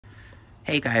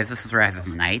Hey guys, this is Rise of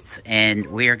the Knights, and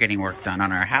we are getting work done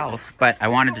on our house, but I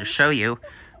wanted to show you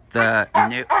the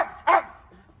new...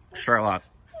 Sherlock.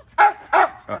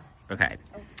 Okay.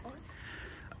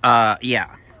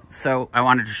 Yeah. So, I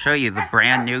wanted to show you the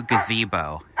brand new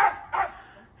gazebo.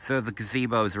 So, the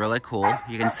gazebo is really cool.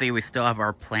 You can see we still have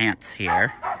our plants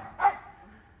here.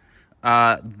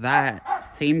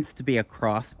 That seems to be a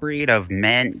crossbreed of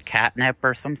mint, catnip,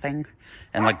 or something,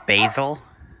 and like basil.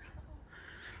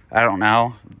 I don't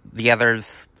know. The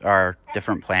others are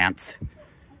different plants.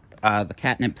 The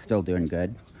catnip's still doing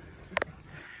good.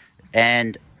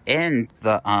 And in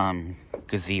the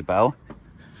gazebo,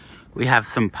 we have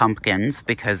some pumpkins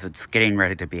because it's getting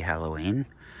ready to be Halloween.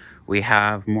 We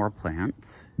have more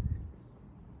plants.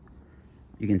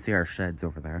 You can see our sheds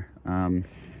over there. And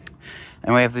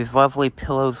we have these lovely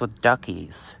pillows with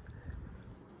duckies.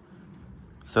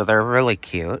 So they're really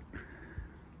cute.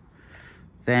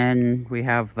 Then we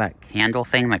have that candle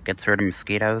thing that gets rid of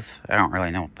mosquitoes. I don't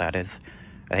really know what that is.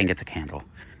 I think it's a candle.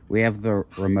 We have the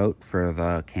remote for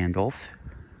the candles.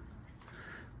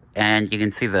 And you can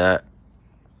see the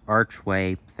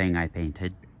archway thing I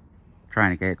painted. Trying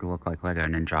to get it to look like Lego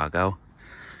Ninjago.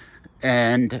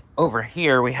 And over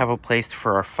here we have a place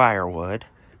for our firewood.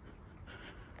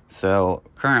 So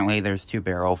currently there's 2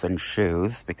 barrels and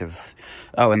shoes because...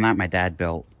 Oh, and that my dad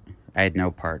built. I had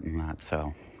no part in that,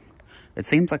 so... It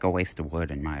seems like a waste of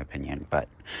wood, in my opinion, but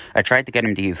I tried to get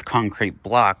him to use concrete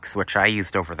blocks, which I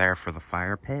used over there for the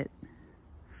fire pit.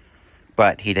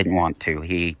 But he didn't want to.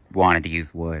 He wanted to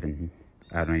use wood, and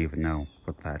I don't even know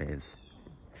what that is.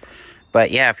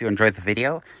 But yeah, if you enjoyed the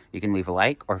video, you can leave a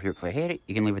like, or if you absolutely hate it,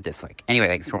 you can leave a dislike. Anyway,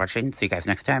 thanks for watching. See you guys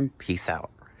next time. Peace out.